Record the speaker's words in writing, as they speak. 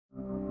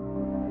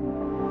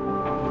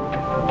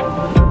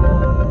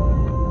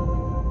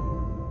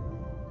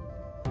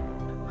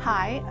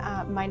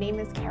Hi, my name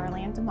is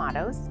Carol-Ann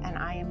D'Amatos, and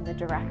I am the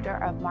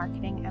Director of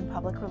Marketing and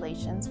Public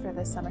Relations for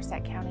the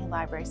Somerset County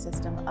Library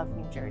System of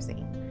New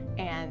Jersey.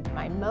 And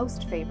my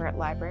most favorite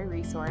library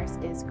resource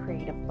is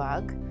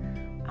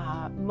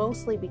CreativeBug,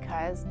 mostly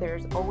because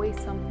there's always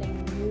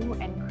something new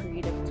and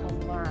creative to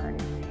learn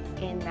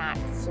in that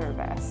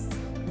service.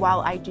 While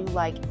I do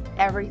like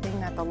everything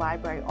that the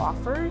library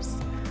offers,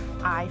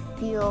 I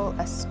feel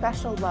a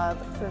special love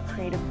for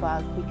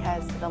CreativeBug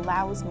because it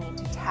allows me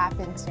to tap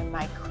into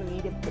my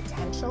creative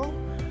potential.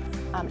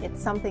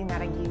 It's something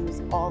that I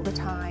use all the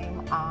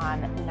time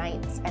on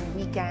nights and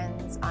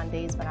weekends, on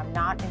days when I'm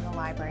not in the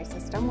library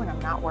system, when I'm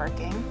not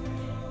working.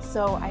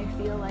 So I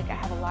feel like I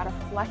have a lot of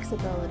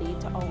flexibility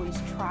to always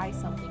try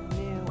something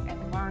new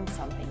and learn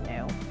something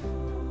new.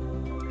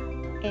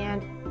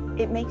 And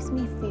it makes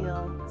me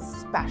feel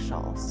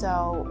special.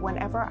 So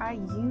whenever I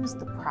use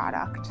the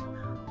product,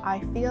 I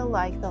feel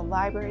like the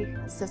library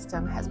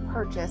system has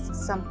purchased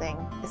something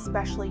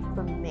especially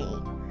for me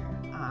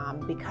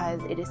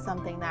because it is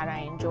something that I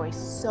enjoy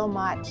so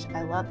much.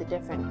 I love the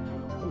different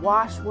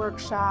wash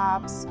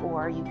workshops,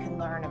 or you can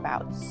learn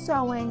about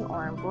sewing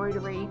or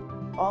embroidery.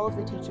 All of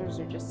the teachers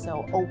are just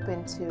so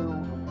open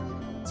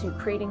to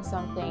creating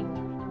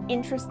something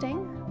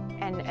interesting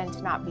and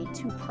to not be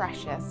too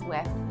precious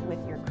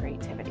with your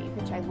creativity,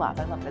 which I love.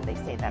 I love that they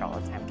say that all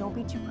the time. Don't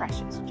be too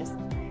precious, just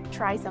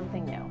try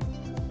something new.